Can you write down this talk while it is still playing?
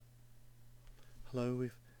Hello,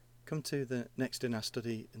 we've come to the next in our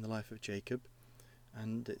study in the life of Jacob,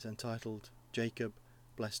 and it's entitled Jacob,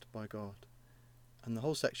 Blessed by God. And the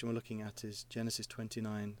whole section we're looking at is Genesis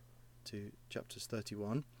 29 to chapters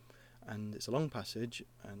 31, and it's a long passage,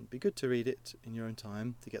 and it'd be good to read it in your own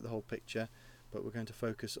time to get the whole picture, but we're going to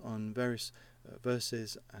focus on various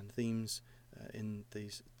verses and themes in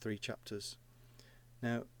these 3 chapters.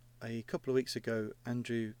 Now, a couple of weeks ago,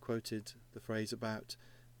 Andrew quoted the phrase about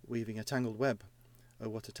weaving a tangled web. Oh,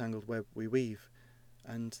 what a tangled web we weave.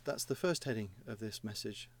 And that's the first heading of this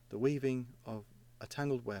message, the weaving of a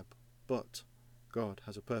tangled web, but God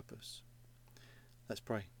has a purpose. Let's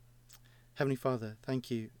pray. Heavenly Father, thank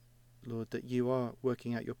you, Lord, that you are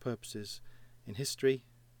working out your purposes in history,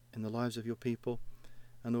 in the lives of your people.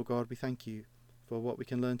 And, oh God, we thank you for what we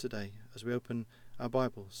can learn today as we open our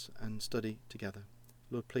Bibles and study together.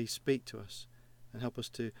 Lord, please speak to us and help us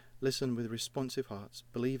to listen with responsive hearts,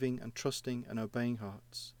 believing and trusting and obeying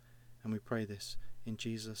hearts. And we pray this in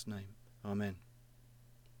Jesus' name. Amen.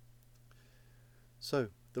 So,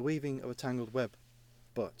 the weaving of a tangled web,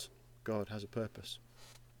 but God has a purpose.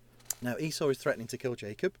 Now, Esau is threatening to kill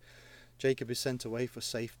Jacob. Jacob is sent away for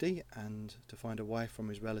safety and to find a wife from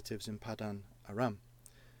his relatives in Padan Aram.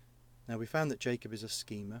 Now, we found that Jacob is a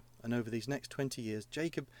schemer, and over these next 20 years,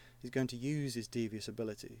 Jacob is going to use his devious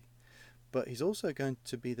ability. But he's also going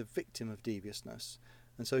to be the victim of deviousness,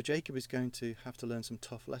 and so Jacob is going to have to learn some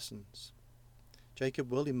tough lessons. Jacob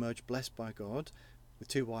will emerge blessed by God, with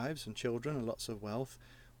 2 wives and children and lots of wealth,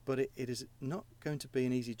 but it is not going to be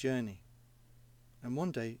an easy journey. And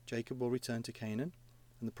one day Jacob will return to Canaan,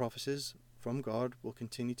 and the prophecies from God will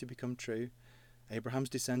continue to become true. Abraham's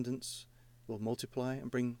descendants will multiply and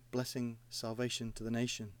bring blessing, salvation to the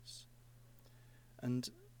nations. And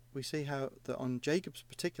we see how that on Jacob's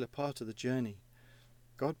particular part of the journey,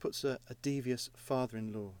 God puts a devious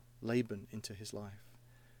father-in-law, Laban, into his life.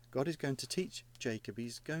 God is going to teach Jacob.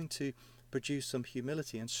 He's going to produce some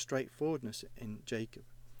humility and straightforwardness in Jacob.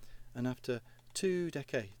 And after 2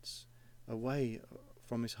 decades away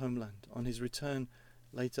from his homeland, on his return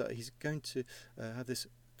later, he's going to have this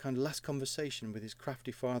kind of last conversation with his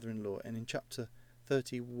crafty father-in-law. And in chapter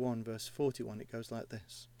 31, verse 41, it goes like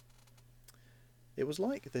this. It was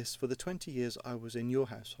like this for the 20 years I was in your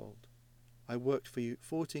household. I worked for you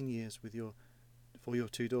 14 years for your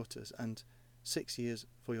 2 daughters and 6 years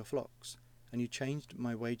for your flocks, and you changed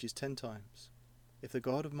my wages 10 times. If the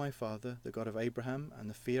God of my father, the God of Abraham, and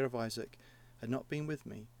the fear of Isaac had not been with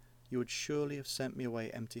me, you would surely have sent me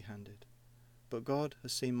away empty-handed. But God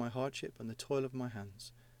has seen my hardship and the toil of my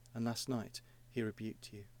hands, and last night he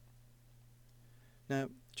rebuked you. Now,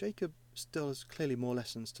 Jacob still has clearly more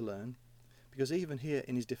lessons to learn, because even here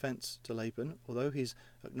in his defence to Laban, although he's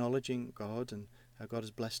acknowledging God and how God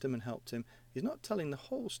has blessed him and helped him, he's not telling the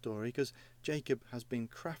whole story, because Jacob has been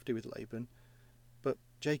crafty with Laban, but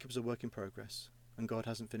Jacob's a work in progress, and God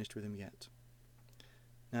hasn't finished with him yet.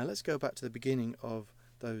 Now let's go back to the beginning of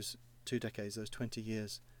those 2 decades, those 20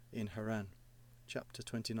 years in Haran, chapter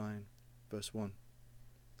 29, verse 1.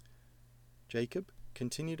 Jacob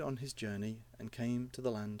continued on his journey and came to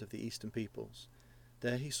the land of the eastern peoples.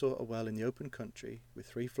 There he saw a well in the open country with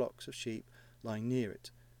 3 flocks of sheep lying near it,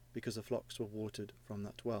 because the flocks were watered from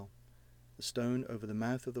that well. The stone over the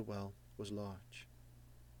mouth of the well was large.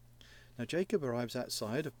 Now Jacob arrives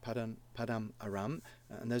outside of Padan Aram,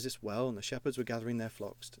 and there's this well, and the shepherds were gathering their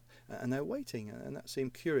flocks, and they're waiting, and that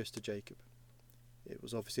seemed curious to Jacob. It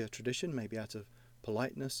was obviously a tradition, maybe out of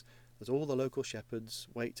politeness, that all the local shepherds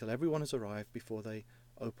wait till everyone has arrived before they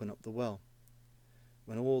open up the well.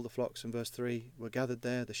 When all the flocks in verse 3 were gathered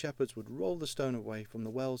there, the shepherds would roll the stone away from the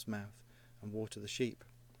well's mouth and water the sheep.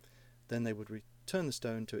 Then they would return the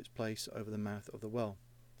stone to its place over the mouth of the well.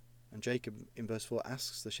 And Jacob, in verse 4,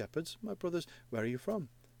 asks the shepherds, "My brothers, where are you from?"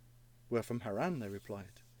 "We're from Haran," they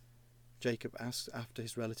replied. Jacob asks after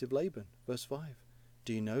his relative Laban. Verse 5,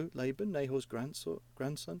 "Do you know Laban, Nahor's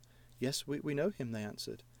grandson?" "Yes, we know him," they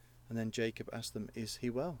answered. And then Jacob asked them, "Is he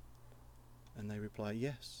well?" And they reply,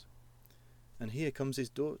 "Yes." And here comes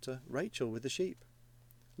his daughter Rachel with the sheep.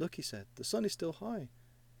 "Look," he said, "the sun is still high.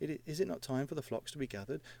 Is it not time for the flocks to be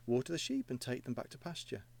gathered? Water the sheep and take them back to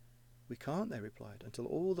pasture." "We can't," they replied, "until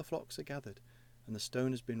all the flocks are gathered and the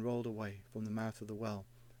stone has been rolled away from the mouth of the well.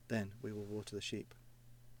 Then we will water the sheep."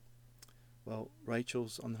 Well,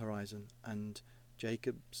 Rachel's on the horizon, and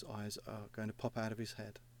Jacob's eyes are going to pop out of his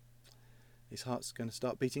head. His heart's going to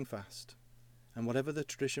start beating fast. And whatever the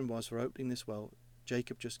tradition was for opening this well,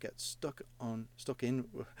 Jacob just gets stuck in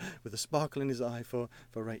with a sparkle in his eye for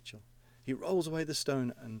Rachel. He rolls away the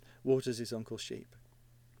stone and waters his uncle's sheep.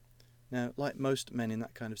 Now, like most men in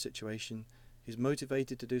that kind of situation, He's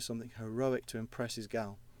motivated to do something heroic to impress his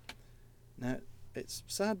gal. Now, it's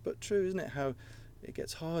sad but true, isn't it, how it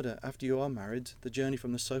gets harder after you are married. The journey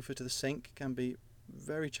from the sofa to the sink can be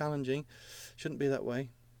very challenging. Shouldn't be that way.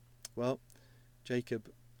 Well,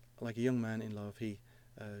 Jacob, like a young man in love, he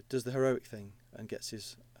does the heroic thing and gets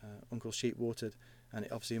his uncle's sheep watered, and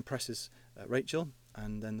it obviously impresses Rachel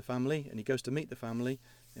and then the family, and he goes to meet the family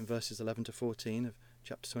in verses 11 to 14 of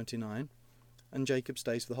chapter 29, and Jacob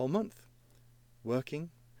stays for the whole month, working,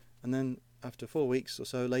 and then after 4 weeks or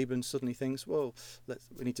so, Laban suddenly thinks, well,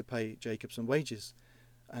 we need to pay Jacob some wages.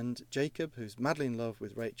 And Jacob, who's madly in love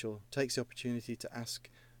with Rachel, takes the opportunity to ask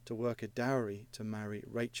to work a dowry to marry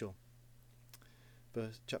Rachel.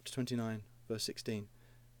 Chapter 29, verse 16.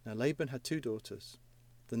 Now Laban had 2 daughters.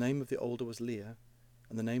 The name of the older was Leah,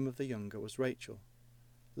 and the name of the younger was Rachel.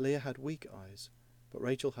 Leah had weak eyes, but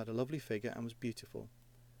Rachel had a lovely figure and was beautiful.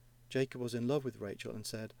 Jacob was in love with Rachel and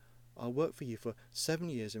said, I'll work for you for 7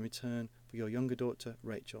 years in return for your younger daughter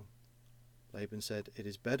Rachel. Laban said, it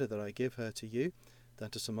is better that I give her to you than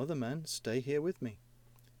to some other man. Stay here with me.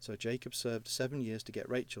 So Jacob served 7 years to get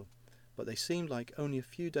Rachel, but they seemed like only a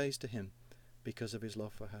few days to him because of his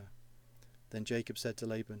love for her. Then Jacob said to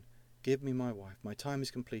Laban, give me my wife. My time is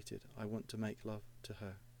completed. I want to make love to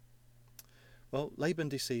her. Well, Laban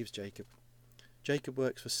deceives Jacob. Jacob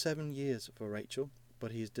works for 7 years for Rachel,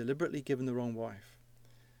 but he is deliberately given the wrong wife.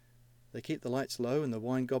 They keep the lights low and the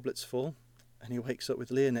wine goblets full, and he wakes up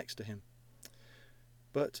with Leah next to him.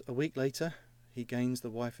 But a week later, he gains the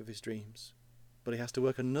wife of his dreams, but he has to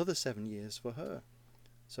work another 7 years for her.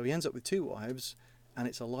 So he ends up with 2 wives, and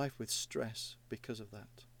it's a life with stress because of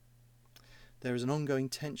that. There is an ongoing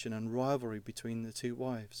tension and rivalry between the 2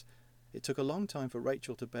 wives. It took a long time for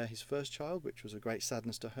Rachel to bear his first child, which was a great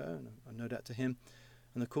sadness to her, and no doubt to him,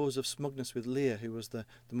 and the cause of smugness with Leah, who was the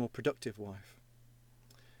more productive wife.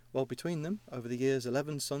 Well, between them, over the years,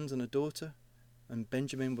 11 sons and a daughter, and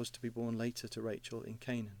Benjamin was to be born later to Rachel in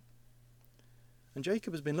Canaan. And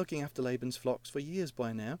Jacob has been looking after Laban's flocks for years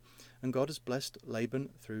by now, and God has blessed Laban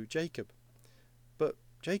through Jacob. But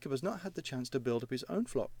Jacob has not had the chance to build up his own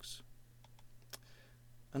flocks.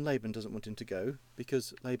 And Laban doesn't want him to go,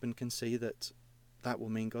 because Laban can see that will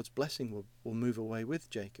mean God's blessing will move away with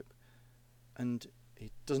Jacob. And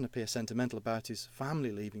he doesn't appear sentimental about his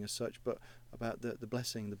family leaving as such, but about the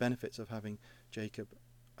blessing, the benefits of having Jacob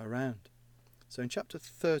around. So in chapter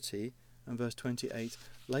 30 and verse 28,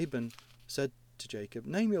 Laban said to Jacob,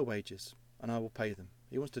 name your wages, and I will pay them.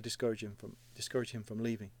 He wants to discourage him from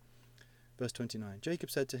leaving. Verse 29, Jacob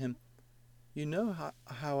said to him, you know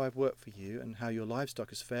how I've worked for you, and how your livestock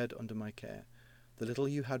has fared under my care. The little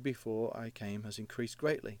you had before I came has increased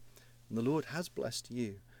greatly, and the Lord has blessed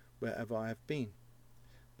you wherever I have been.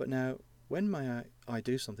 But now, when may I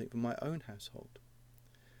do something for my own household?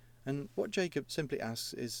 And what Jacob simply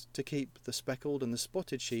asks is to keep the speckled and the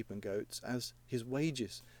spotted sheep and goats as his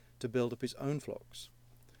wages to build up his own flocks.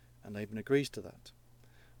 And Laban agrees to that.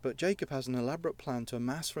 But Jacob has an elaborate plan to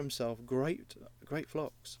amass for himself great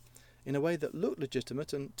flocks, in a way that looked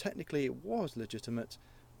legitimate, and technically it was legitimate,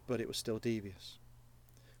 but it was still devious.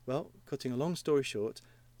 Well, cutting a long story short,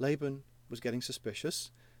 Laban was getting suspicious,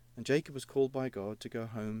 and Jacob was called by God to go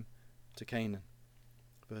home to Canaan.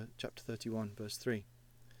 Chapter 31, verse 3.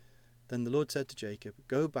 Then the Lord said to Jacob,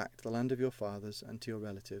 go back to the land of your fathers and to your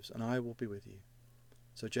relatives, and I will be with you.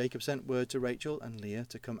 So Jacob sent word to Rachel and Leah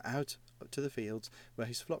to come out to the fields where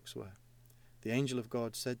his flocks were. The angel of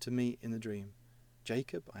God said to me in the dream,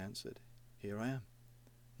 Jacob, I answered, here I am.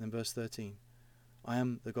 Then verse 13, I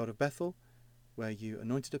am the God of Bethel, where you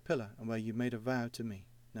anointed a pillar and where you made a vow to me.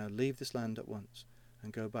 Now leave this land at once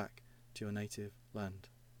and go back to your native land.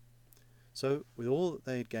 So, with all that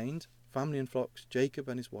they had gained, family and flocks, Jacob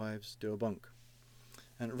and his wives do a bunk.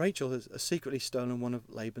 And Rachel has secretly stolen one of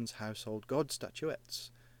Laban's household god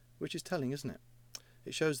statuettes, which is telling, isn't it?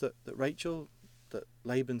 It shows that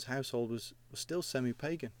Laban's household was still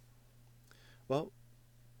semi-pagan. Well,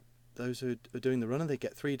 those who are doing the running, they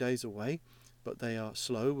get 3 days away, but they are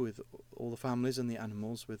slow with all the families and the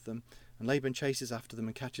animals with them, and Laban chases after them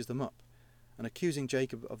and catches them up, and accusing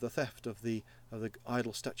Jacob of the theft of the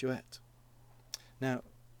idol statuette. Now,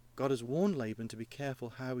 God has warned Laban to be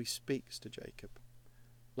careful how he speaks to Jacob.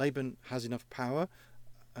 Laban has enough power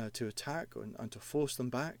to attack and to force them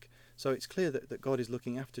back, so it's clear that God is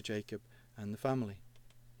looking after Jacob and the family.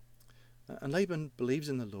 And Laban believes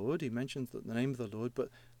in the Lord. He mentions the name of the Lord, but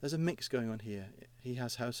there's a mix going on here. He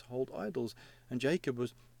has household idols, and Jacob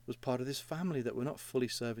was part of this family that were not fully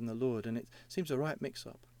serving the Lord, and it seems a right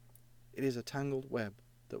mix-up. It is a tangled web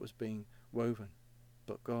that was being woven,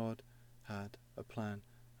 but God had a plan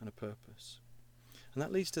and a purpose. And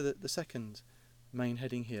that leads to the second main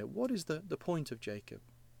heading here. What is the point of Jacob?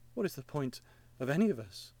 What is the point of any of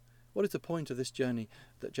us? What is the point of this journey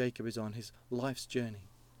that Jacob is on, his life's journey?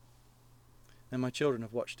 Now, my children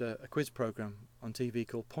have watched a quiz program on TV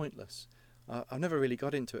called Pointless. I've never really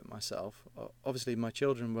got into it myself. Obviously, my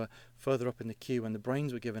children were further up in the queue when the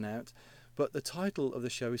brains were given out, but the title of the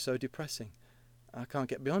show is so depressing. I can't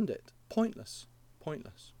get beyond it. Pointless.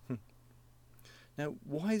 Pointless. Now,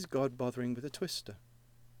 why is God bothering with a twister?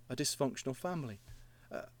 A dysfunctional family?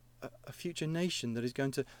 A future nation that is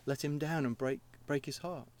going to let him down and break his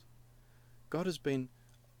heart? God has been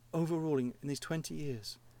overruling in these 20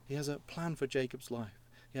 years. He has a plan for Jacob's life.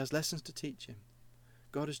 He has lessons to teach him.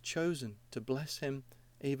 God has chosen to bless him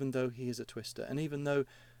even though he is a twister. And even though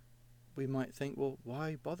we might think, well,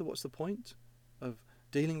 why bother? What's the point of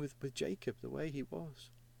dealing with Jacob the way he was?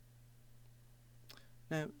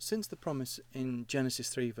 Now, since the promise in Genesis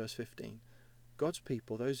 3 verse 15, God's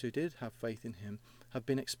people, those who did have faith in him, have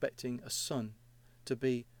been expecting a son to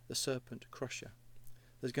be the serpent crusher.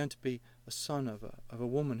 There's going to be a son of a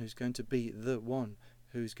woman who's going to be the one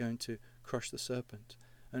who's going to crush the serpent.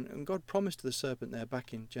 And God promised to the serpent there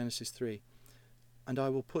back in Genesis 3, "And I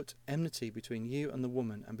will put enmity between you and the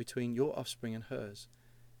woman, and between your offspring and hers.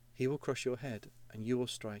 He will crush your head, and you will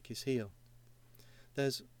strike his heel."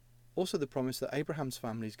 There's also the promise that Abraham's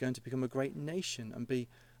family is going to become a great nation and be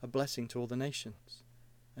a blessing to all the nations.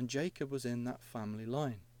 And Jacob was in that family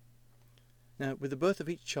line. Now, with the birth of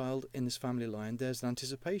each child in this family line, there's an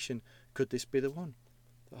anticipation. Could this be the one?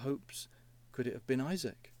 The hopes. Could it have been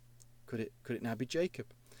Isaac? Could it now be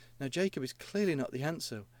Jacob? Now, Jacob is clearly not the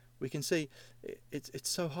answer. We can see it's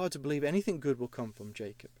so hard to believe anything good will come from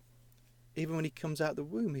Jacob. Even when he comes out the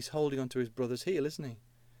womb, he's holding onto his brother's heel, isn't he?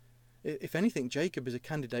 If anything, Jacob is a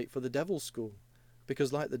candidate for the devil's school,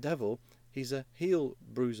 because like the devil, he's a heel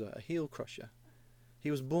bruiser, a heel crusher.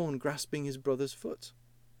 He was born grasping his brother's foot.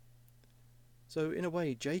 So in a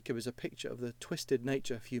way, Jacob is a picture of the twisted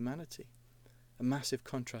nature of humanity, a massive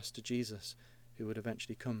contrast to Jesus, who would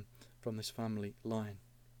eventually come from this family line.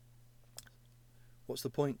 What's the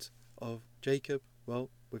point of Jacob? Well,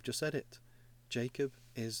 we've just said it. Jacob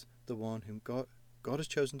is the one whom God has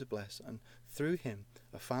chosen to bless, and through him,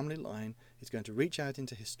 a family line is going to reach out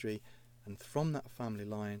into history, and from that family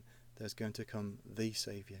line, there's going to come the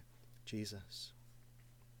Saviour, Jesus.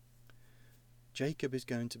 Jacob is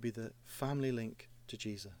going to be the family link to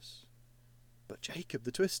Jesus. But Jacob,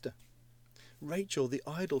 the twister. Rachel, the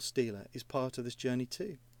idol stealer, is part of this journey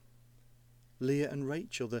too. Leah and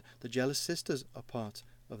Rachel, the jealous sisters, are part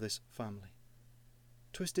of this family.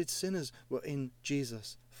 Twisted sinners were in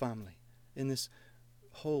Jesus' family, in this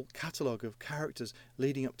whole catalogue of characters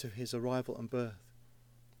leading up to his arrival and birth.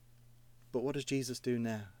 But what does Jesus do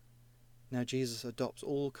now? Now Jesus adopts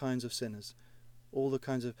all kinds of sinners, all the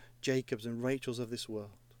kinds of Jacobs and Rachels of this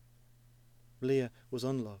world. Leah was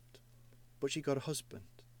unloved, but she got a husband,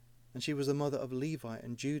 and she was the mother of Levi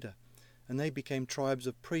and Judah, and they became tribes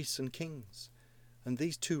of priests and kings. And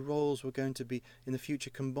these two roles were going to be in the future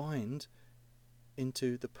combined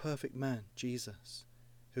into the perfect man, Jesus,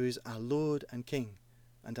 who is our Lord and King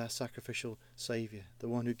and our sacrificial Saviour, the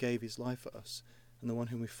one who gave his life for us and the one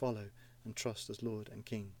whom we follow and trust as Lord and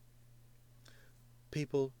King.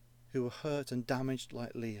 People who were hurt and damaged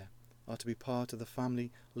like Leah are to be part of the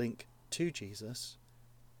family link to Jesus,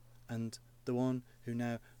 and the one who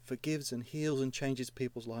now forgives and heals and changes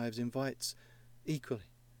people's lives invites equally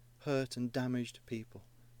hurt and damaged people,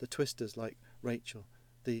 the twisters like Rachel,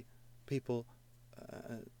 the people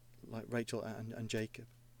like Rachel and Jacob.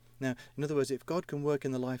 Now, in other words, if God can work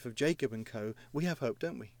in the life of Jacob and co, we have hope,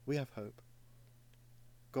 don't we? We have hope.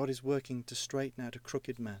 God is working to straighten out a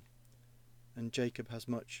crooked man, and Jacob has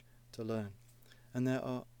much to learn. And there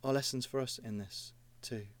are lessons for us in this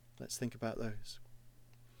too. Let's think about those.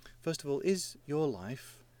 First of all, is your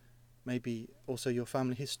life, maybe also your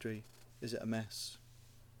family history, is it a mess?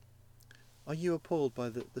 Are you appalled by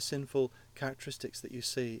the sinful characteristics that you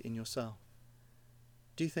see in yourself?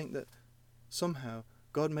 Do you think that somehow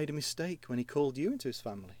God made a mistake when he called you into his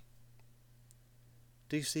family?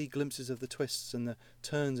 Do you see glimpses of the twists and the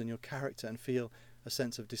turns in your character and feel a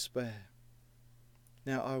sense of despair?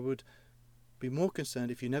 Now, I would be more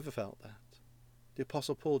concerned if you never felt that. The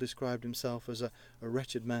Apostle Paul described himself as a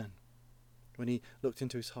wretched man when he looked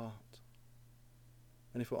into his heart.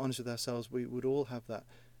 And if we're honest with ourselves, we would all have that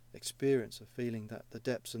experience of feeling that the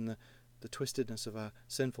depths and the twistedness of our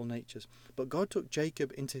sinful natures. But God took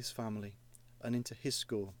Jacob into his family and into his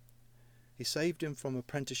school. He saved him from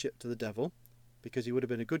apprenticeship to the devil, because he would have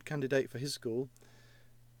been a good candidate for his school.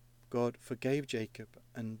 God forgave Jacob,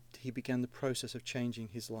 and he began the process of changing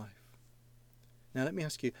his life. Now let me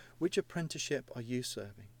ask you, which apprenticeship are you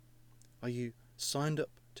serving? Are you signed up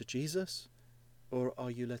to Jesus, or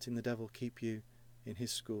are you letting the devil keep you in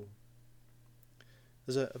his school?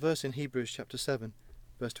 There's a verse in Hebrews chapter 7,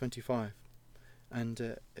 verse 25,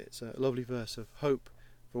 and it's a lovely verse of hope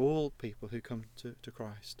for all people who come to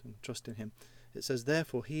Christ and trust in him. It says,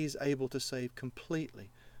 "Therefore he is able to save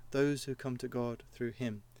completely those who come to God through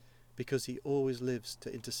him, because he always lives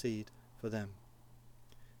to intercede for them."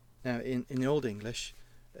 Now in the Old English,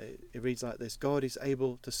 it reads like this: God is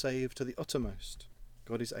able to save to the uttermost.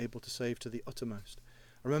 God is able to save to the uttermost.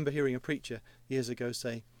 I remember hearing a preacher years ago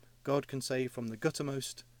say, God can save from the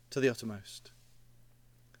guttermost to the uttermost.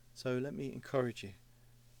 So let me encourage you.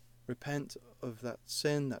 Repent of that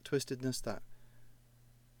sin, that twistedness, that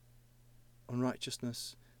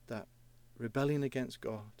unrighteousness, that rebellion against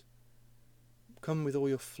God. Come with all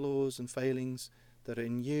your flaws and failings that are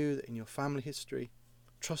in you, in your family history.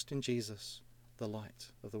 Trust in Jesus, the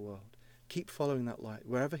light of the world. Keep following that light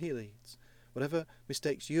wherever he leads. Whatever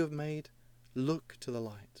mistakes you have made, look to the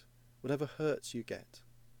light. Whatever hurts you get,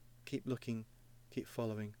 keep looking, keep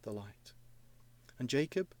following the light. And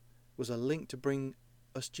Jacob was a link to bring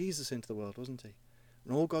us Jesus into the world, wasn't he?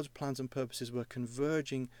 And all God's plans and purposes were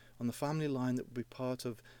converging on the family line that would be part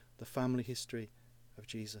of the family history of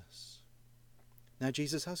Jesus. Now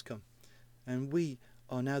Jesus has come, and we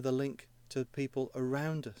are now the link to the people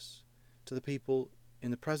around us, to the people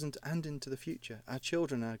in the present and into the future, our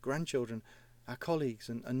children, our grandchildren, our colleagues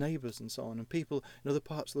and neighbours and so on, and people in other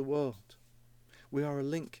parts of the world. We are a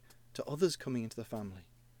link to others coming into the family,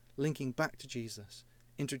 linking back to Jesus,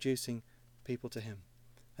 introducing people to him.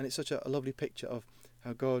 And it's such a lovely picture of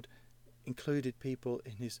how God included people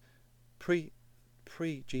in his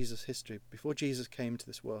pre-Jesus history, before Jesus came to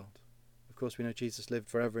this world. Of course, we know Jesus lived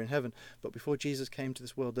forever in heaven, but before Jesus came to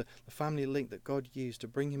this world, the family link that God used to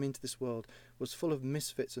bring him into this world was full of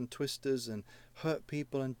misfits and twisters and hurt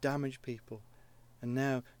people and damaged people. And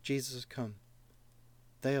now Jesus has come.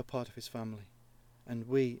 They are part of his family. And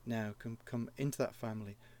we now can come into that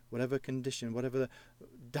family, whatever condition, whatever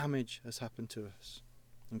damage has happened to us.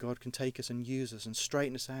 And God can take us and use us and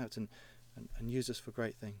straighten us out and use us for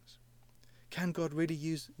great things. Can God really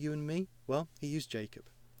use you and me? Well, he used Jacob.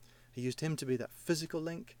 He used him to be that physical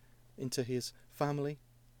link into his family,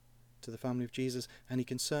 to the family of Jesus, and he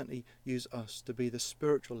can certainly use us to be the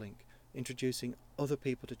spiritual link, introducing other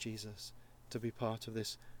people to Jesus, to be part of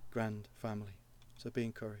this grand family. So be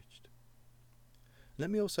encouraged. Let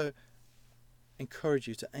me also encourage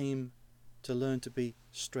you to aim to learn to be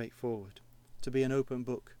straightforward, to be an open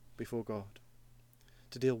book before God,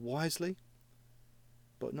 to deal wisely,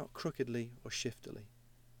 but not crookedly or shiftily,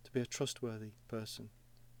 to be a trustworthy person,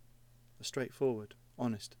 a straightforward,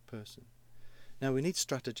 honest person. Now we need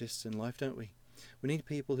strategists in life, don't we? We need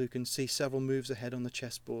people who can see several moves ahead on the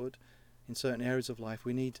chessboard in certain areas of life.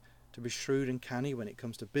 We need to be shrewd and canny when it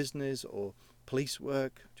comes to business or police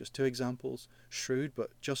work, just two examples. Shrewd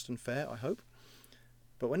but just and fair, I hope.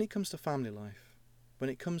 But when it comes to family life, when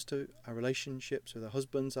it comes to our relationships with our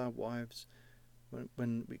husbands, our wives,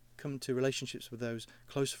 when we come to relationships with those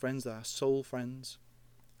close friends, our soul friends,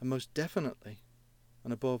 and most definitely,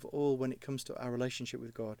 and above all, when it comes to our relationship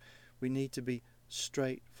with God, we need to be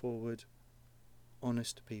straightforward,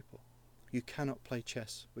 honest people. You cannot play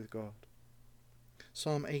chess with God.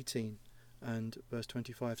 Psalm 18 and verse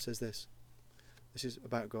 25 says this. This is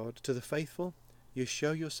about God. To the faithful, you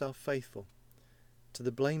show yourself faithful. To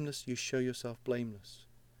the blameless, you show yourself blameless.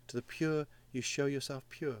 To the pure, you show yourself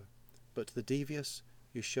pure. But to the devious,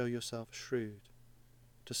 you show yourself shrewd.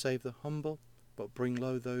 To save the humble, but bring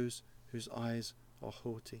low those whose eyes are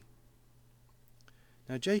haughty.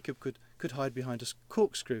 Now Jacob could hide behind a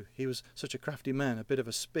corkscrew. He was such a crafty man, a bit of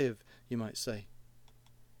a spiv, you might say.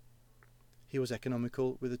 He was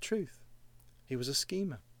economical with the truth. He was a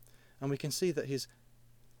schemer. And we can see that his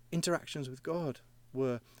interactions with God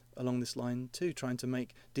were along this line too, trying to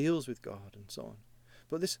make deals with God and so on.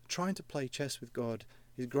 But this trying to play chess with God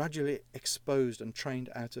is gradually exposed and trained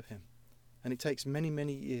out of him. And it takes many,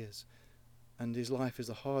 many years. And his life is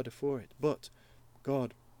the harder for it. But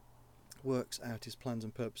God works out his plans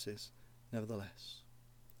and purposes nevertheless.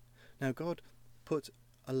 Now God put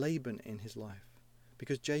a Laban in his life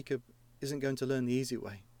because Jacob isn't going to learn the easy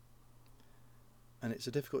way. And it's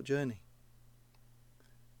a difficult journey.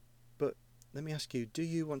 But let me ask you, do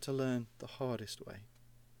you want to learn the hardest way?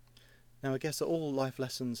 Now I guess that all life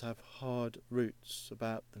lessons have hard roots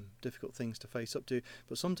about them, difficult things to face up to,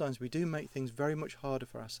 but sometimes we do make things very much harder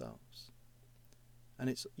for ourselves. And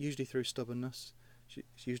it's usually through stubbornness,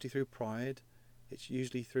 it's usually through pride, it's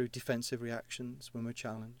usually through defensive reactions when we're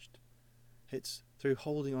challenged. It's through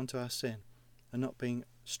holding on to our sin and not being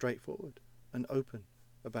straightforward and open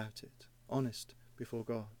about it, honest before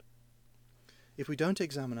God. If we don't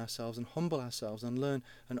examine ourselves and humble ourselves and learn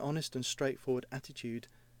an honest and straightforward attitude,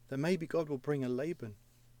 then maybe God will bring a Laban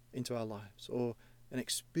into our lives, or an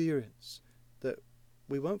experience that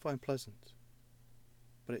we won't find pleasant.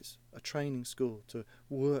 But it's a training school to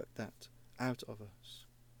work that out of us.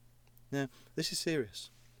 Now, this is serious.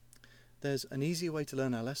 There's an easy way to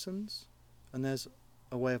learn our lessons, and there's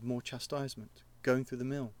a way of more chastisement, going through the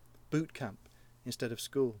mill, boot camp instead of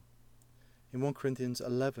school. In 1 Corinthians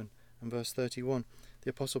 11 and verse 31, the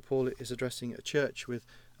Apostle Paul is addressing a church with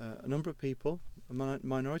a number of people, a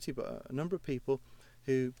minority, but a number of people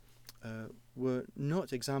who were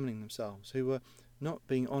not examining themselves, who were not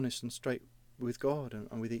being honest and straight with God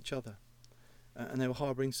and with each other. And they were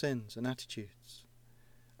harbouring sins and attitudes.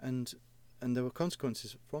 And there were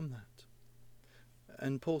consequences from that.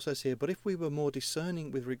 And Paul says here, but if we were more discerning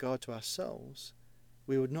with regard to ourselves,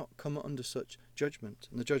 we would not come under such judgment.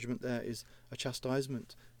 And the judgment there is a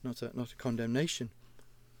chastisement, not a condemnation,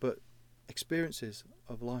 but experiences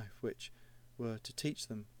of life which were to teach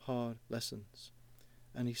them hard lessons.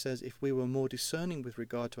 And he says, if we were more discerning with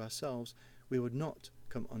regard to ourselves, we would not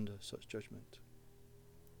come under such judgment.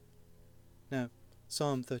 Now,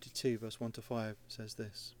 Psalm 32 verse 1 to 5 says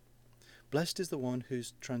this: Blessed is the one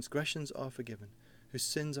whose transgressions are forgiven, whose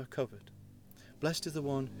sins are covered. Blessed is the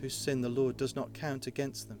one whose sin the Lord does not count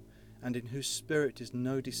against them, and in whose spirit is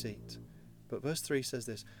no deceit. But verse 3 says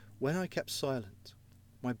this: When I kept silent,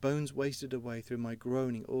 my bones wasted away through my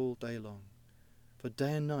groaning all day long. For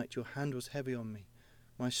day and night your hand was heavy on me,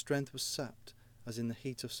 my strength was sapped as in the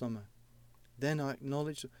heat of summer. Then I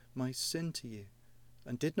acknowledged my sin to you,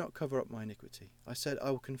 and did not cover up my iniquity. I said,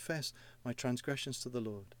 I will confess my transgressions to the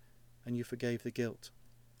Lord, and you forgave the guilt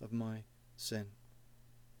of my sin.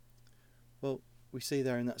 Well, we see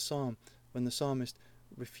there in that psalm, when the psalmist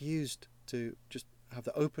refused to just have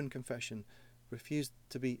the open confession, refused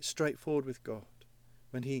to be straightforward with God,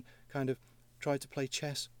 when he kind of tried to play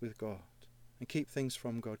chess with God and keep things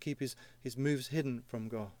from God, keep his moves hidden from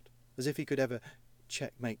God, as if he could ever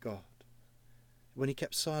checkmate God. When he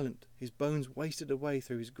kept silent, his bones wasted away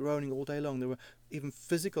through his groaning all day long. There were even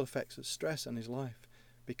physical effects of stress on his life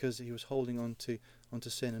because he was holding on to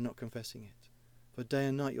sin and not confessing it. For day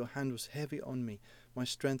and night your hand was heavy on me, my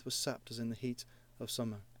strength was sapped as in the heat of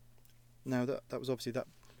summer. Now that was obviously that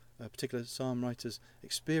particular psalm writer's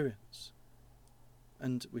experience.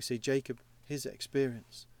 And we see Jacob, his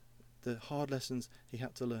experience, the hard lessons he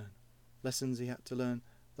had to learn. Lessons he had to learn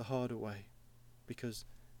the harder way because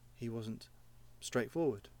he wasn't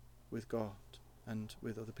straightforward with God and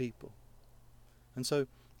with other people. And so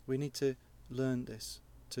we need to learn this,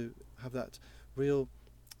 to have that real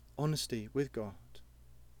honesty with God,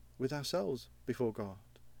 with ourselves before God,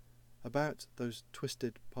 about those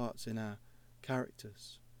twisted parts in our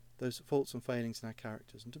characters, those faults and failings in our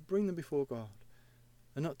characters, and to bring them before God,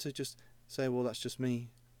 and not to just say, well, that's just me,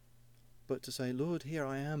 but to say, Lord, here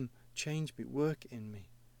I am, change me, work in me.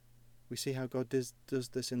 We see how God does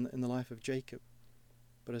this in the life of Jacob.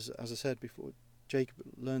 But as I said before, Jacob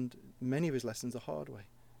learned many of his lessons the hard way.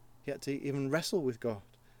 He had to even wrestle with God,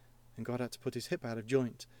 and God had to put his hip out of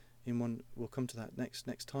joint in one. We'll come to that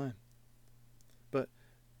next time. But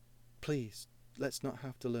please, let's not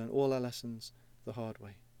have to learn all our lessons the hard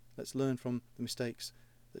way. Let's learn from the mistakes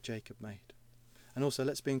that Jacob made. And also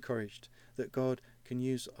let's be encouraged that God can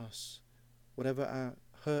use us, whatever our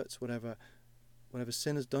hurts, whatever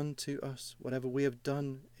sin has done to us, whatever we have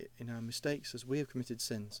done in our mistakes, as we have committed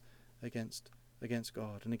sins against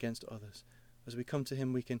God and against others. As we come to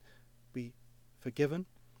him, we can be forgiven,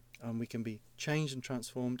 and we can be changed and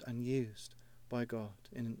transformed and used by God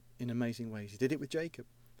in amazing ways. He did it with Jacob.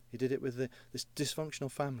 He did it with this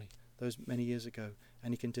dysfunctional family those many years ago,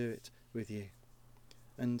 and he can do it with you.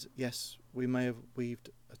 And yes, we may have weaved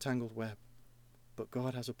a tangled web, but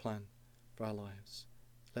God has a plan for our lives.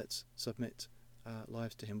 Let's submit our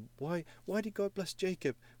lives to him. Why did God bless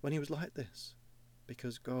Jacob when he was like this?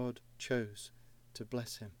 Because God chose to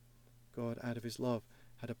bless him. God, out of his love,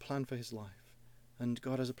 had a plan for his life, and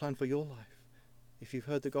God has a plan for your life. If you've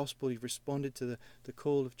heard the gospel, you've responded to the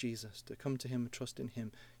call of Jesus to come to him and trust in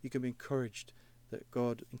him, you can be encouraged that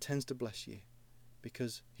God intends to bless you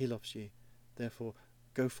because he loves you. Therefore,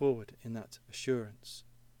 go forward in that assurance.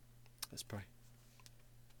 Let's pray.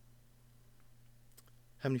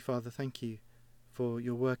 Heavenly Father, thank you for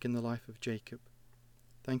your work in the life of Jacob.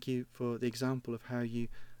 Thank you for the example of how you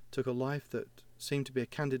took a life that seemed to be a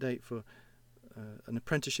candidate for an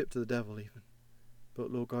apprenticeship to the devil even.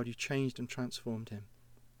 But Lord God, you changed and transformed him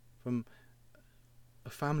from a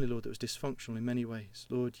family, Lord, that was dysfunctional in many ways.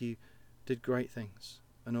 Lord, you did great things,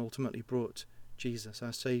 and ultimately brought Jesus,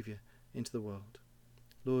 our Saviour, into the world.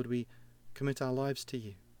 Lord, we commit our lives to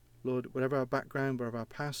you. Lord, whatever our background, whatever our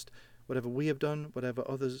past, whatever we have done, whatever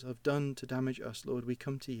others have done to damage us, Lord, we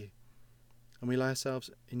come to you and we lay ourselves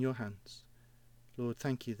in your hands. Lord,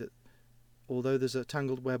 thank you that although there's a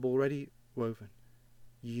tangled web already woven,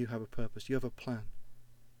 you have a purpose, you have a plan.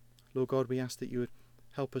 Lord God, we ask that you would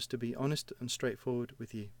help us to be honest and straightforward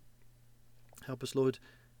with you. Help us, Lord,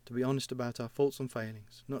 to be honest about our faults and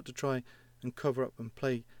failings, not to try and cover up and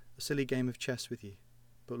play a silly game of chess with you,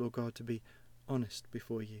 but, Lord God, to be honest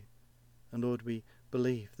before you. And Lord, we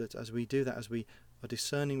believe that as we do that, as we are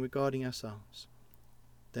discerning regarding ourselves,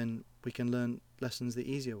 then we can learn lessons the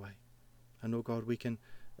easier way. And Lord God, we can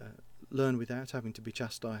learn without having to be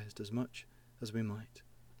chastised as much as we might.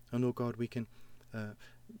 And Lord God, we can,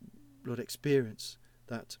 Lord, experience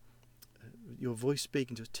that your voice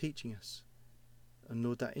speaking to us, teaching us. And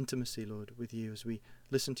Lord, that intimacy, Lord, with you as we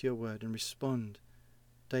listen to your word and respond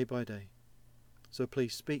day by day. So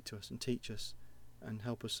please speak to us and teach us and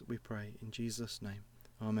help us, we pray, in Jesus' name.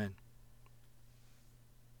 Amen.